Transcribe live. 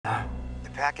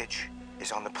package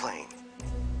is on the plane.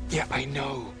 Yeah, I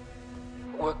know.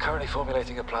 We're currently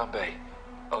formulating a plan B,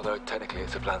 although technically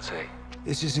it's a plan C.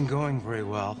 This isn't going very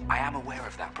well. I am aware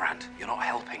of that, Brand. You're not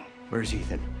helping. Where's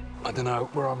Ethan? I don't know,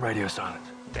 we're on radio silence.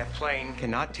 That plane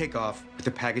cannot take off with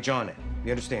the package on it. You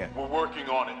understand? We're working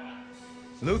on it.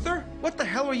 Luther? What the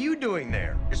hell are you doing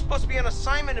there? You're supposed to be on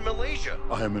assignment in Malaysia.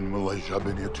 I am in Malaysia. I've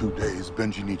been here 2 days.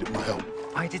 Benji needed my help.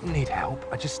 I didn't need help,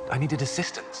 I needed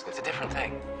assistance. It's a different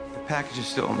thing. The package is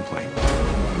still on the plane.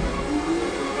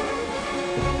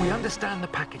 We understand the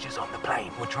package is on the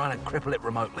plane. We're trying to cripple it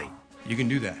remotely. You can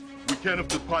do that. We can if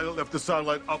the pilot left the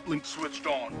satellite uplink switched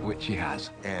on. Which he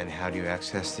has. And how do you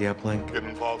access the uplink? It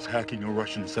involves hacking a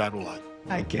Russian satellite,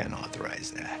 I can't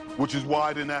authorize that. which is why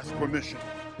I didn't ask permission.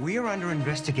 We are under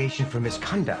investigation for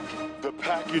misconduct. The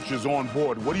package is on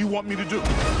board. What do you want me to do?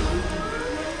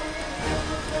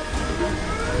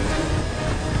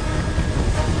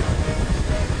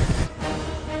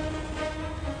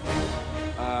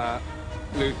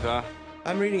 Luther.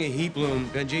 I'm reading a heat bloom,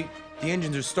 Benji. The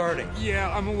engines are starting.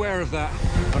 Yeah, I'm aware of that.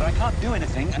 But I can't do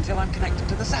anything until I'm connected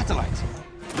to the satellite.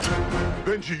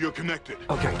 Benji, you're connected.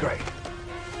 Okay, great.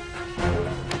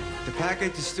 The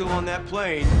package is still on that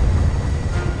plane.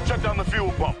 Shut down the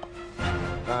fuel pump.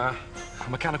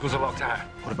 Mechanicals are locked out.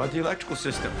 What about the electrical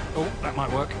system? Oh, that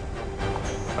might work.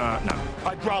 No.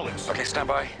 Hydraulics. Okay, stand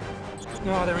by.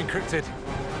 No, they're encrypted.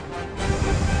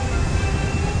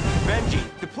 Benji,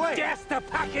 the plane! Yes, the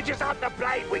package is on the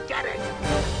plane. We get it.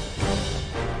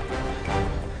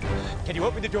 Can you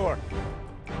open the door?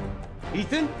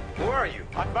 Ethan, where are you?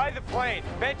 I'm by the plane.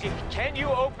 Benji, can you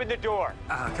open the door?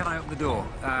 Can I open the door?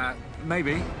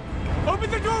 Maybe. Open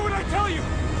the door when I tell you!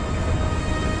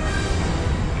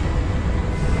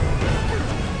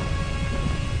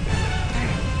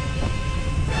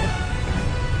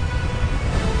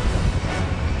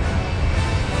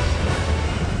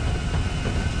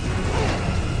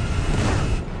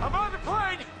 I'm on the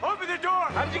plane! Open the door!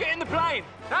 How did you get in the plane?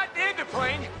 Not in the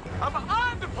plane! I'm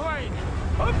on the plane!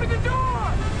 Open the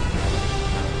door!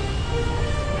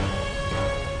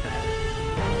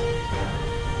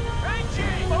 Benji!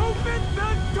 Open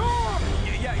the door!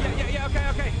 Yeah,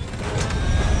 okay.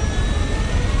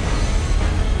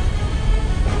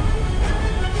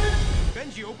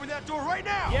 Benji, open that door right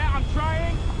now! Yeah, I'm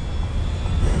trying.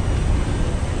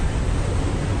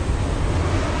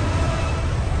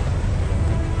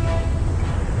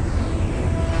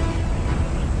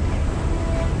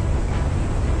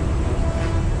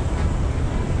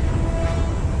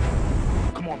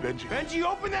 Come on, Benji. Benji,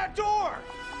 open that door!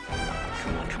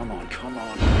 Come on. Come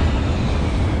on.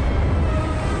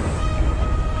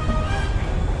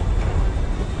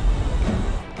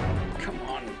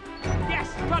 Yes,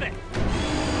 got it.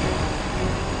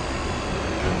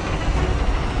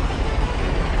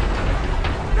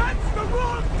 That's the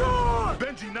wrong door!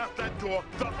 Benji, not that door.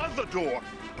 The other door.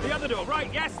 The other door, right,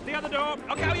 yes, the other door.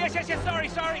 Okay, oh, yes, sorry.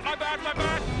 My bad.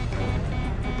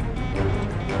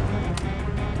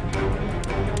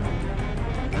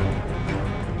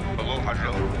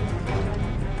 Hello.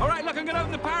 All right, look, I'm gonna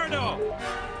open the power door.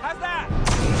 How's that?